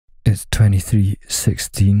It's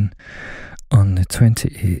 23:16 on the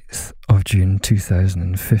 28th of June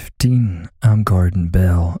 2015. I'm Gordon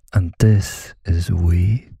Bell, and this is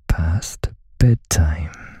Way Past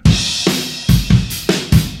Bedtime.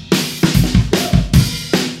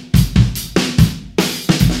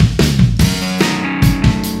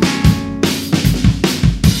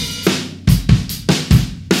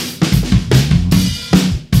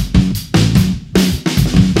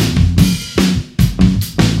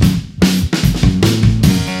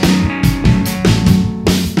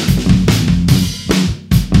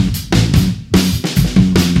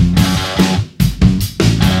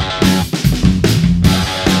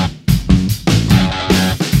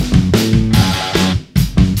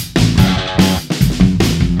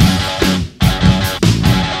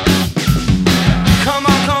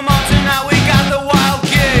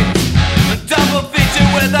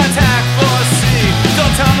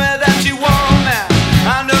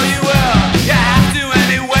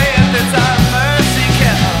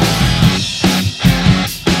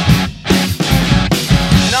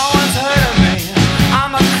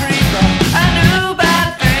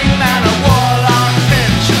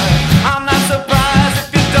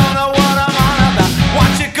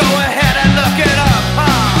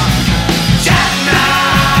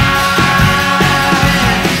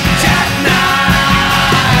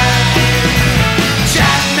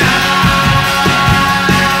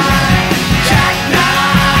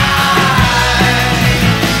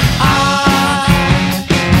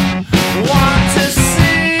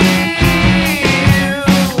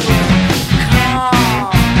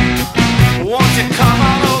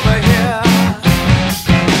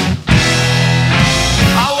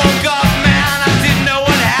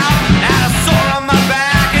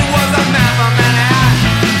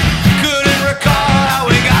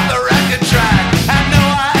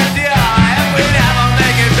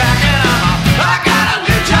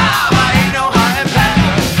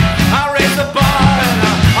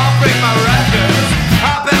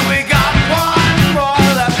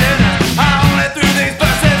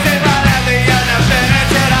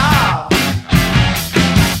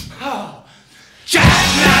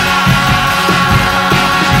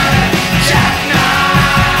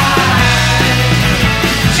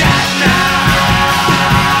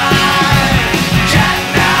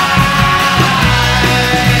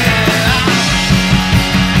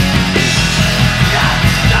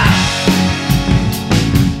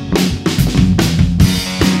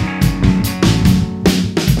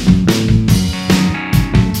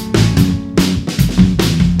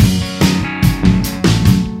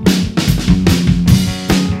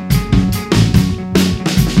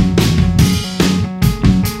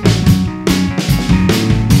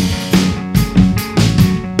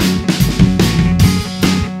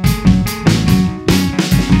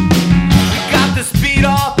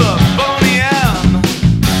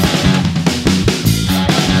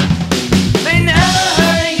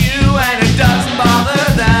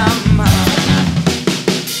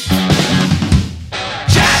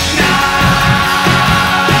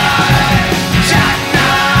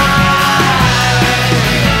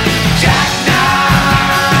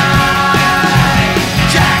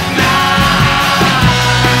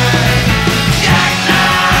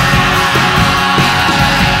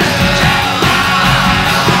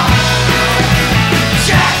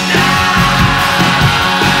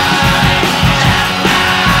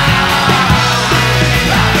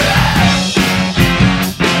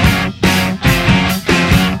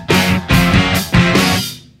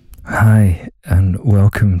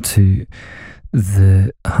 To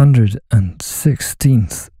the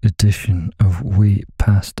 116th edition of Way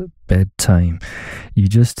Past Bedtime. You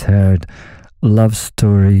just heard Love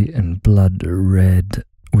Story and Blood Red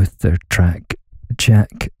with their track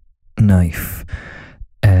Jackknife.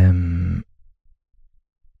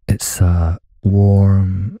 It's a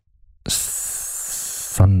warm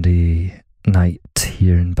Sunday night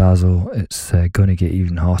here in Basel. It's going to get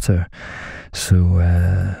even hotter, so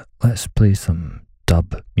let's play some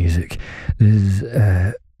dub music. This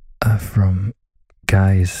is from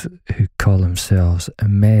guys who call themselves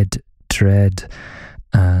Ed Dred,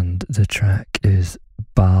 and the track is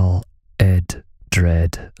Bal Ed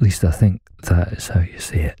Dred. At least I think that is how you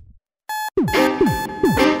say it.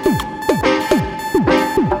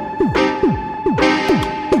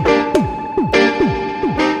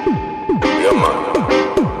 Yeah, man.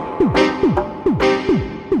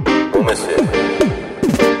 Who me say?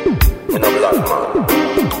 Me no black man.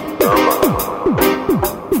 No man.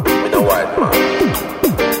 Me no white man.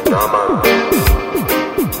 No man.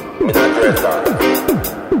 Me no dreadlock.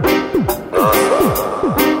 No sir.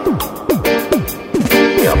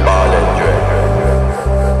 Me a ball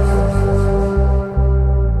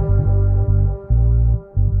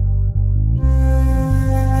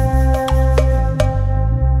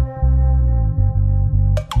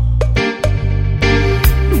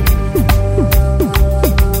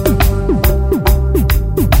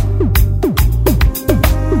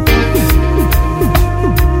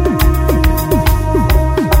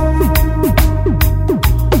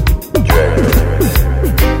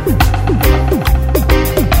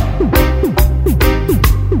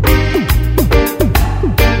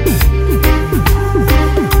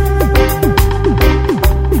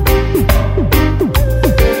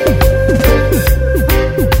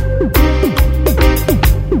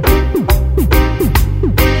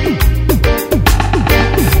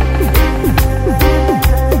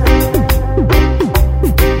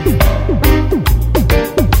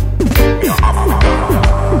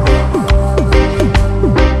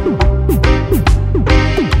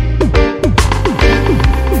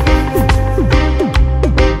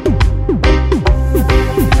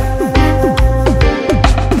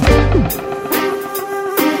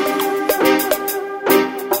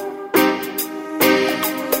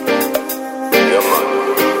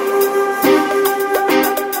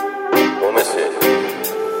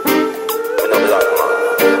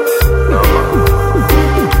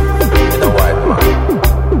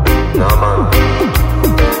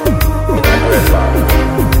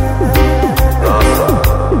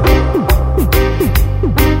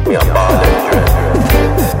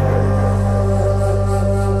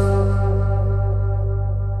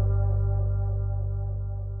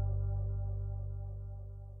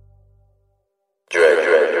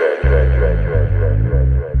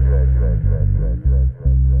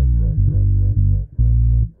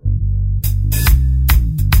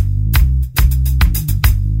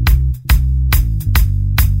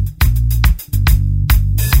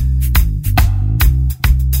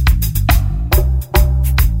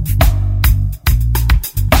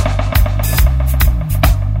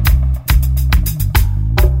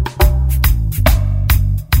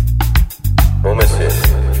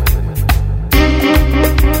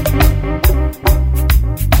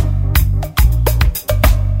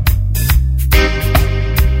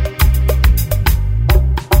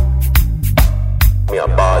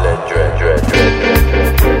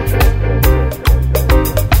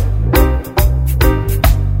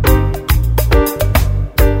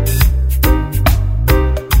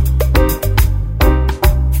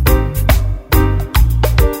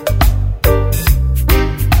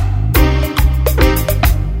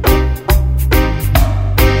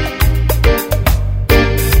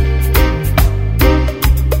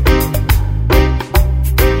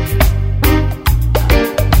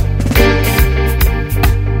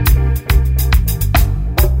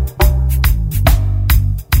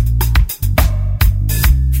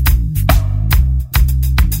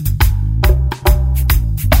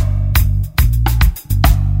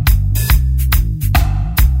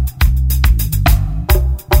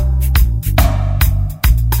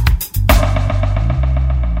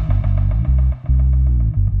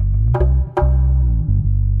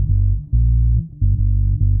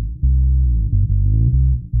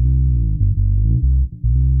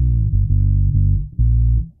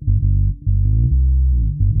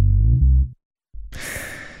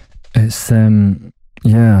it's that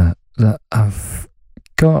I've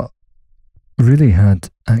got really had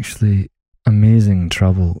actually amazing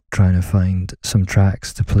trouble trying to find some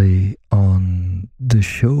tracks to play on the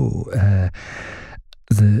show.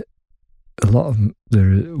 The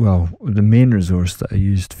main resource that I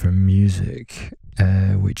used for music,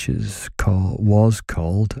 which was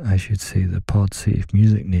called, I should say, the PodSafe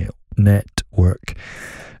Music Network,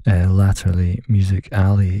 latterly Music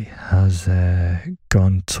Alley, has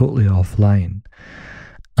gone totally offline,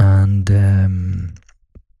 and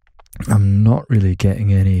I'm not really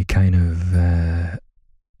getting any kind of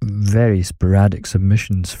very sporadic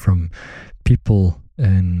submissions from people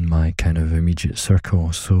in my kind of immediate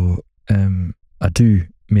circle. So I do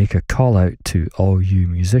make a call out to all you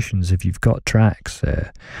musicians. If you've got tracks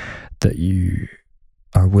that you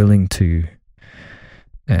are willing to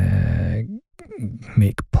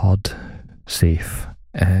make pod safe,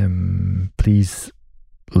 please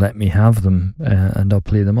let me have them, and I'll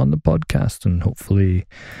play them on the podcast, and hopefully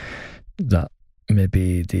that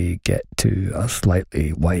maybe they get to a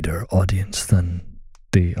slightly wider audience than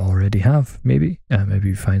they already have. Maybe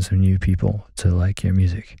find some new people to like your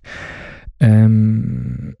music,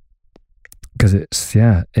 because it's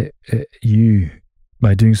you,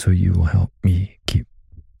 by doing so, you will help me keep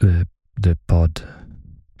the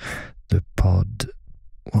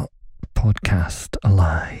podcast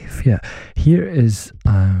alive. Here is,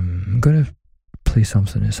 I'm going to play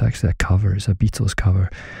something. It's actually a cover. It's a Beatles cover,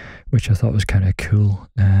 which I thought was kind of cool.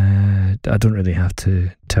 I don't really have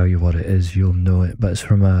to tell you what it is, you'll know it, but it's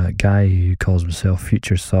from a guy who calls himself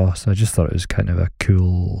Future Sauce. I just thought it was kind of a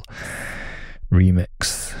cool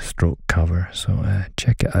remix stroke cover, so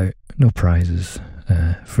check it out. No prizes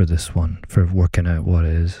for this one, for working out what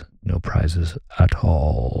it is. No prizes at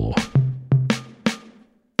all.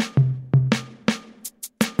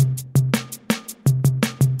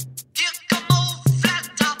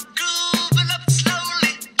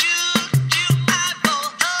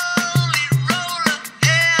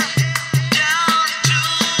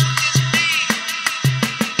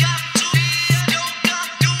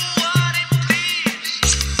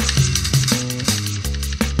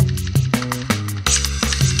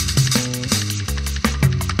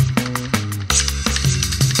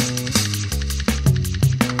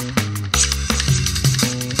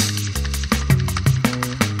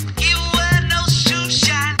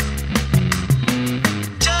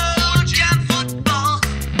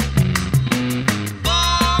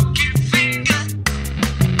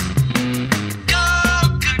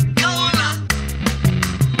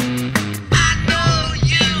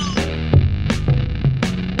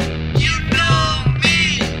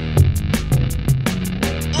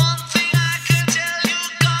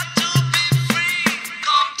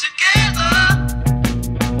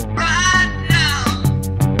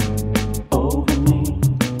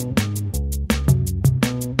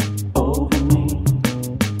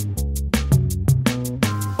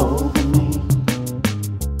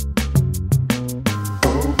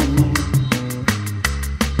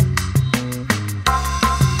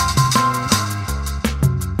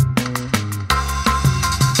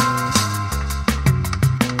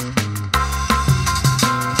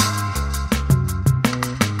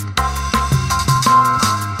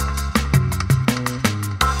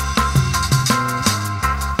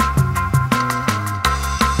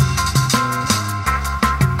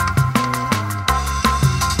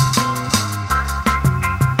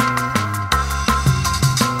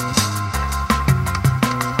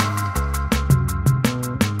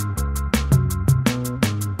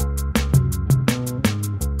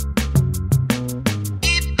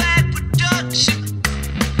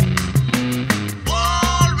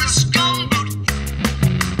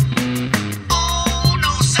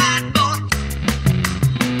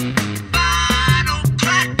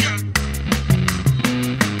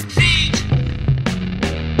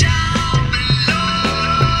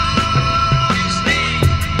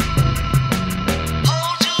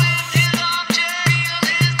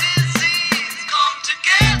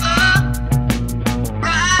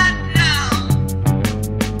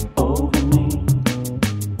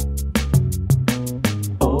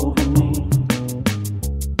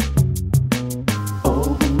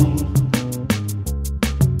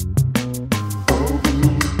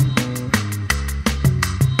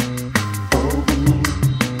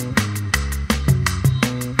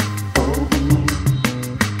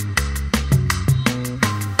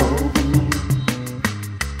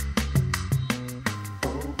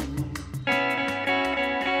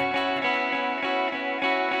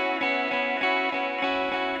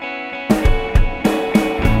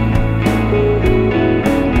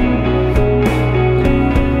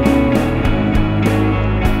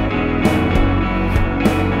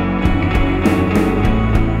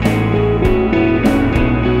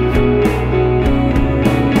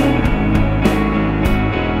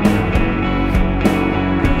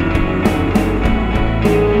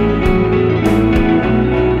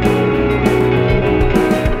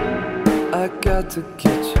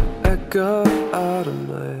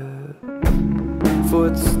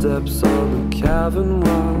 cabin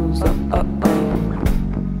walls.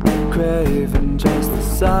 Craving just the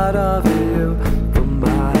sight of you for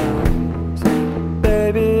miles.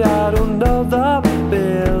 Baby, I don't know the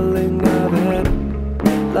feeling of it.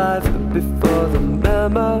 Life before the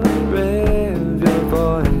memory of your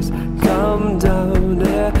voice. Come down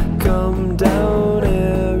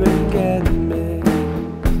here and get me.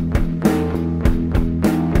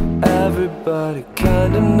 Everybody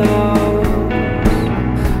kinda knows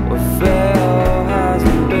Orfeo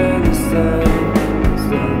hasn't been the same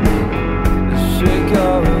since the shit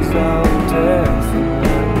goes out different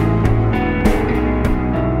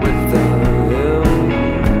without him.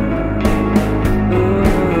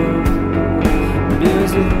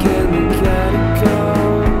 Music in the catacombs,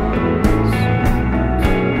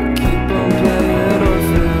 keep on playing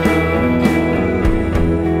Orfeo.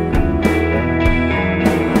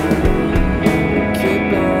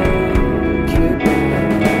 Keep on.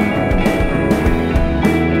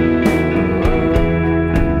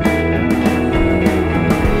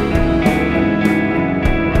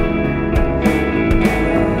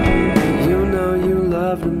 You know you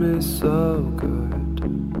loved me so good.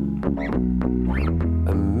 I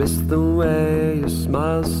miss the way your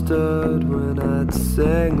smile stood when I'd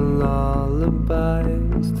sing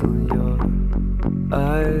lullabies till your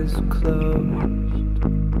eyes closed.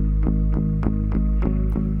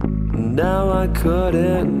 Now I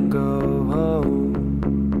couldn't go home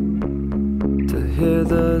to hear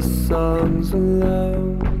the songs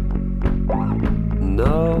alone.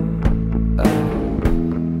 No,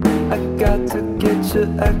 I got to get your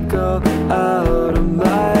echo out of my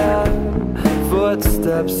head.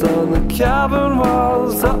 Footsteps on the cabin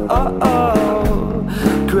walls.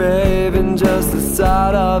 Craving just the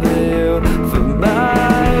sight of you for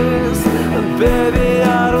miles. Baby,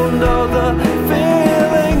 I don't know the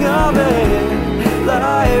feeling of it.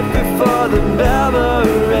 Life before the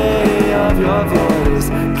memory of your voice.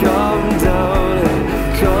 Come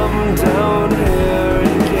down here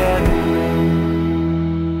and get me.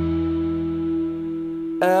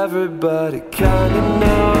 Everybody kinda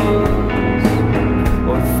knows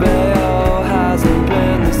Orfeo hasn't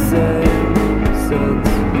been the same since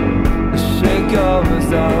the shit goes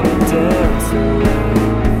out dancing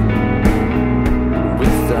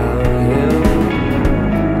without him.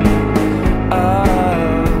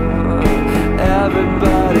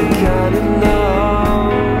 Everybody kinda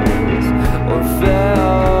knows Orfeo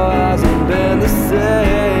hasn't been the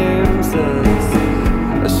same since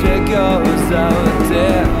the shit goes out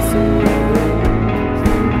dancing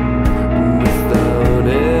without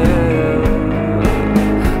him.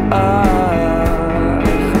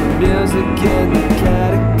 Music in the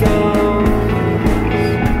catacombs,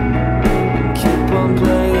 keep on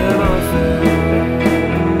playing Orfeo.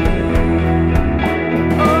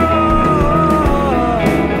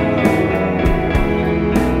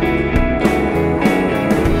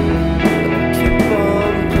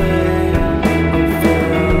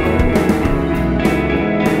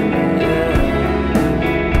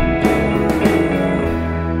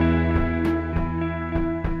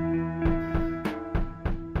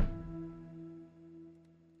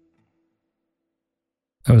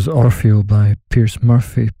 That was Orfeo by Pierce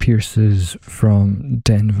Murphy. Pierce is from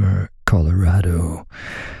Denver, Colorado.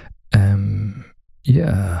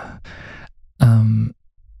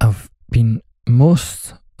 I've been,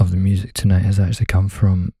 most of the music tonight has actually come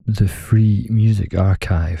from the Free Music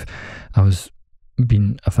Archive. I've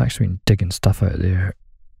actually been digging stuff out there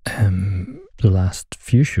the last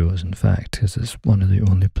few shows, in fact, because it's one of the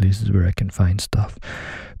only places where I can find stuff.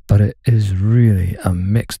 But it is really a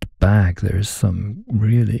mixed bag. There's some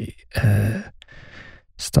really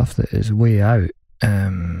stuff that is way out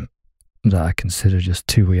that I consider just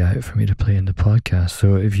too way out for me to play in the podcast.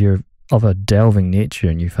 So if you're of a delving nature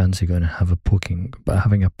and you fancy going to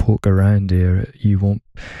having a poke around there, you won't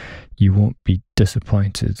be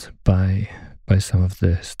disappointed by some of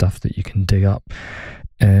the stuff that you can dig up.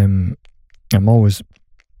 I'm always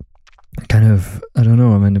kind of, I don't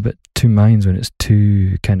know, I'm in a bit two minds when it's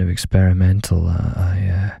too kind of experimental.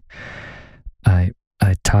 I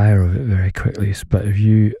tire of it very quickly. But if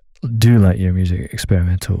you do like your music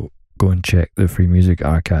experimental, go and check the Free Music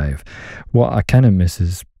Archive. What I kind of miss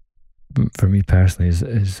is, for me personally,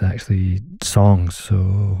 is actually songs.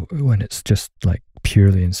 So when it's just like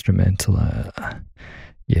purely instrumental, I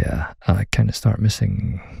kind of start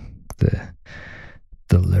missing the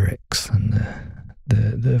lyrics and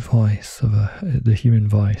the voice of the human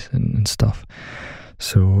voice and stuff.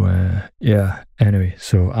 So anyway,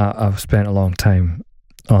 so I've spent a long time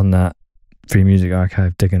on that Free Music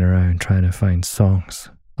Archive digging around trying to find songs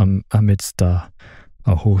amidst a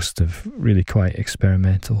a host of really quite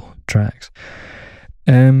experimental tracks.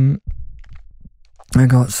 I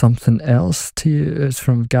got something else to you. It's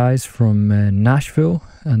from guys from Nashville,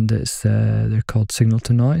 and they're called Signal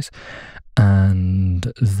to Noise,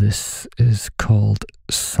 and this is called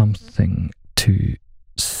Something to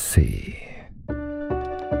Say.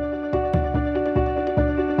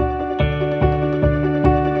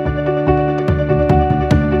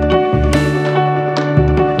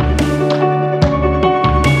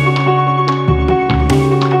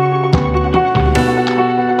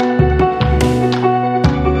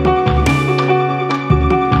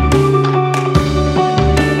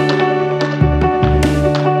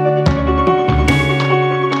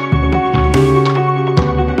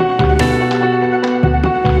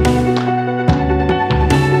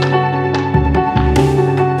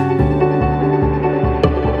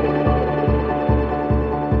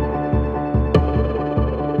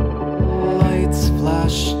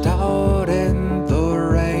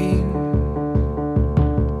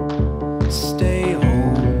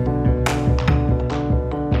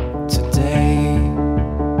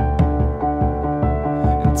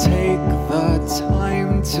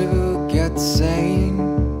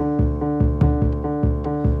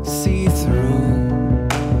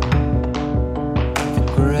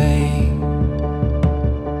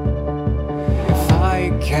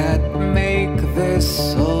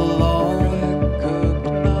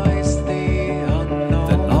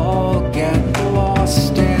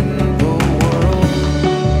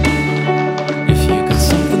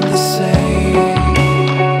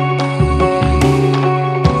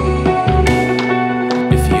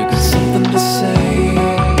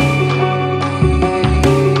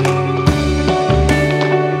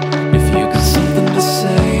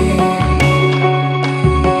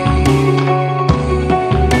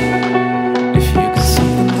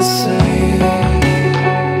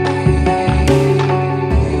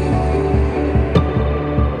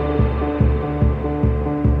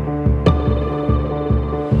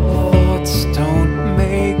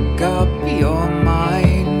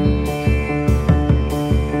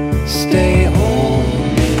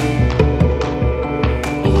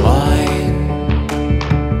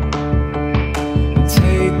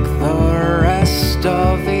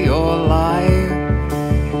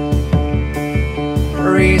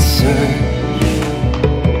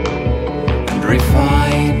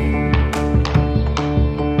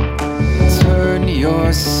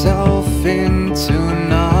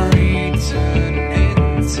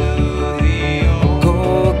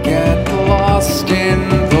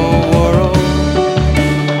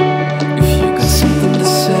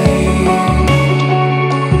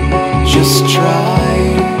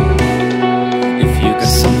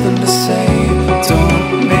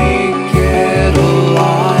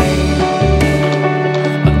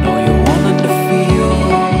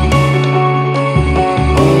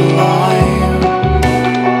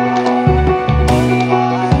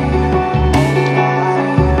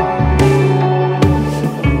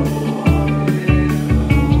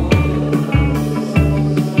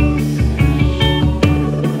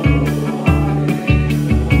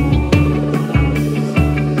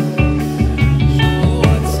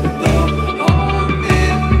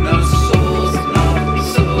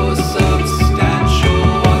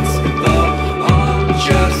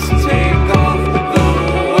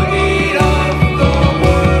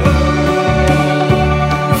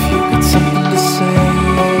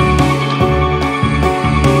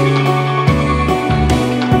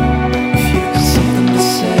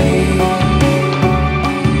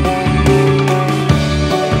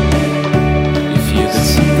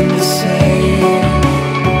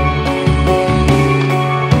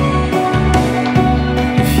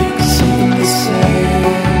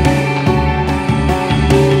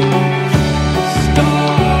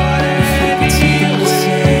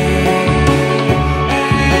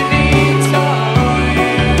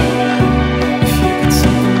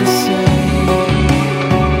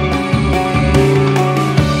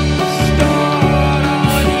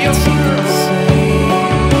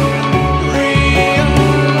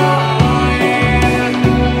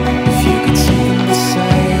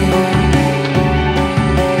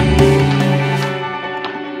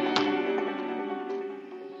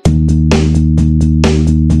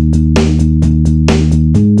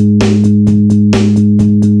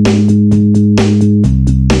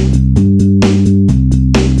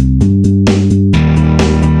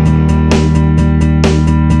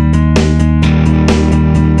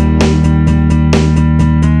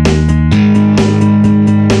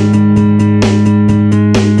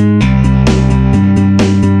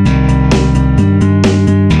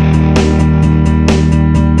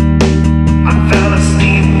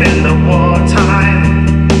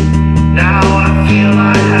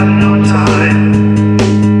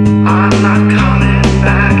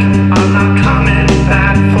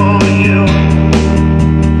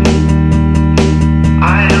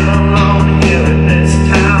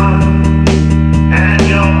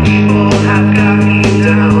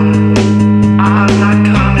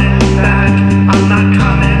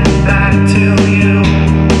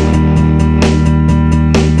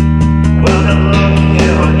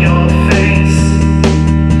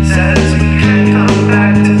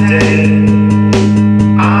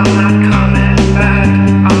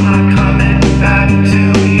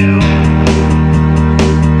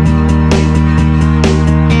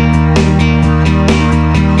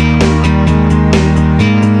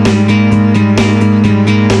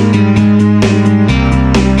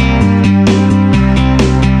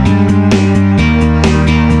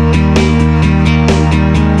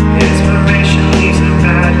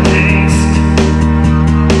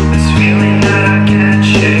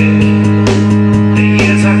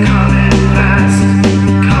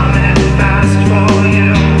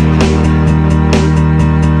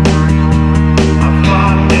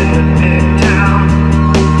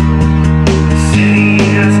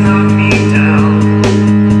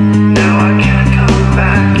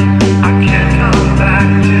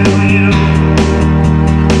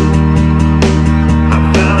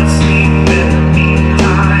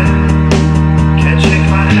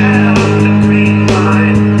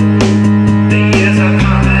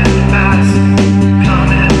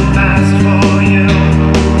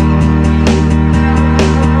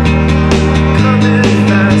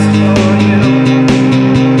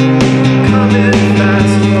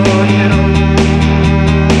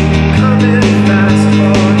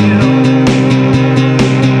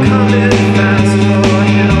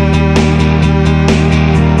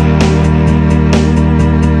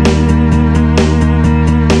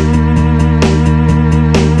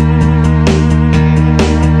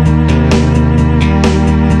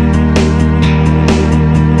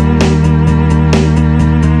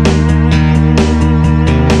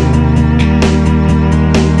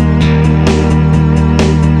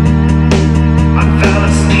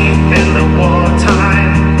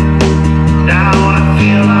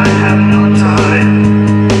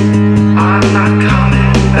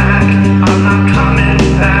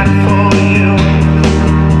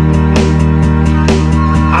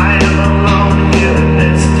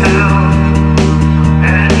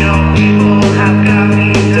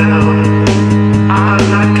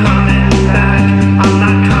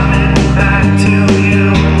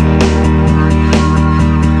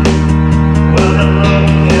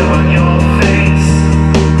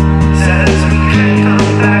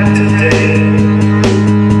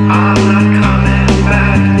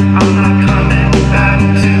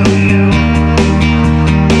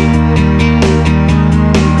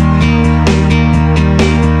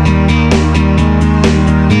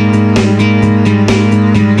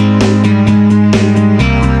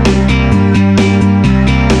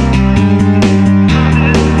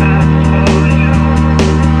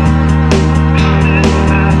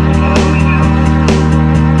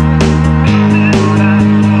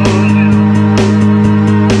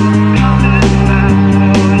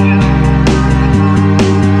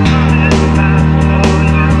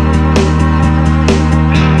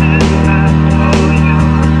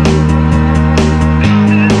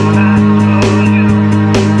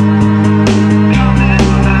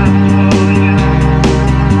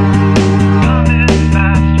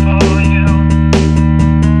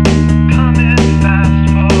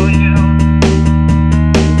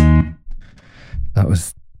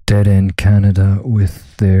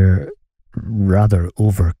 rather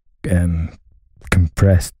over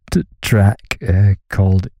compressed track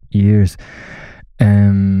called Years.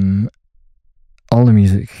 All the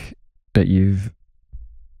music that you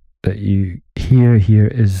hear here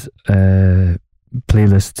is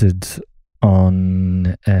playlisted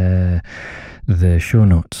on the show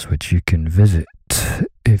notes, which you can visit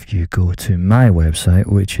if you go to my website,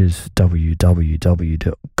 which is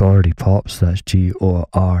www.gordypops, that's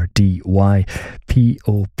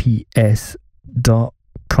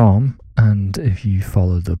GORDYPOPS.com, and if you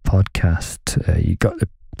follow the podcast, you got the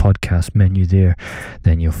podcast menu there,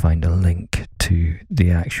 then you'll find a link to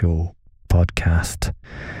the actual podcast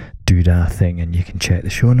doodah thing, and you can check the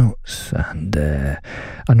show notes. And I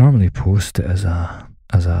normally post it as a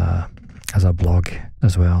blog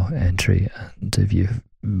as well entry, and if you're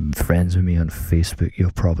friends with me on Facebook,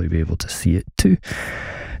 you'll probably be able to see it too.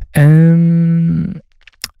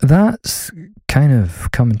 that's kind of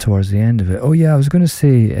coming towards the end of it. Oh yeah, I was going to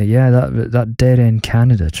say, that Dead End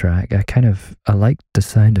Canada track, I liked the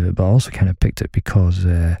sound of it, but I also kind of picked it because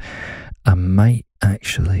I might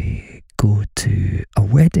actually go to a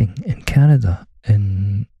wedding in Canada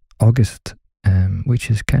in August, which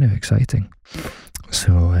is kind of exciting.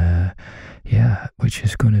 So which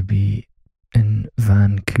is going to be in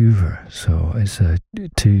Vancouver. So it's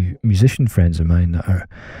two musician friends of mine that are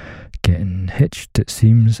getting hitched, it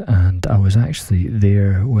seems, and I was actually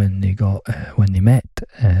there when they met.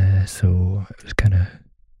 So it was kind of,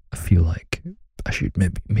 I feel like I should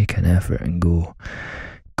maybe make an effort and go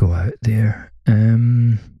out there.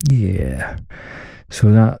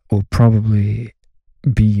 So that will probably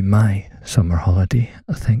be my summer holiday,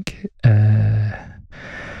 I think.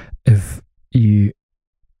 If you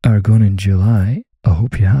are going in July, I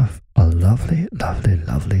hope you have a lovely, lovely,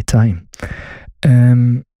 lovely time.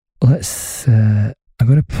 I'm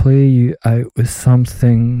going to play you out with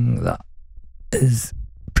something that is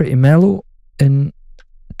pretty mellow in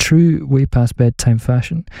true way past bedtime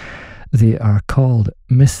fashion. They are called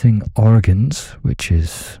Missing Organs, which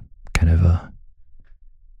is kind of a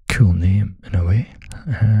cool name in a way.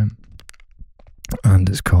 And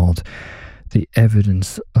it's called The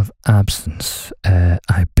Evidence of Absence.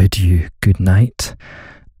 I bid you good night,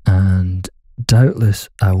 and doubtless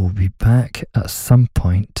I will be back at some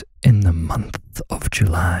point in the month of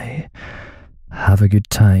July. Have a good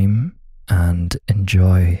time and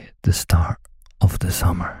enjoy the start of the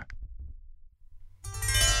summer.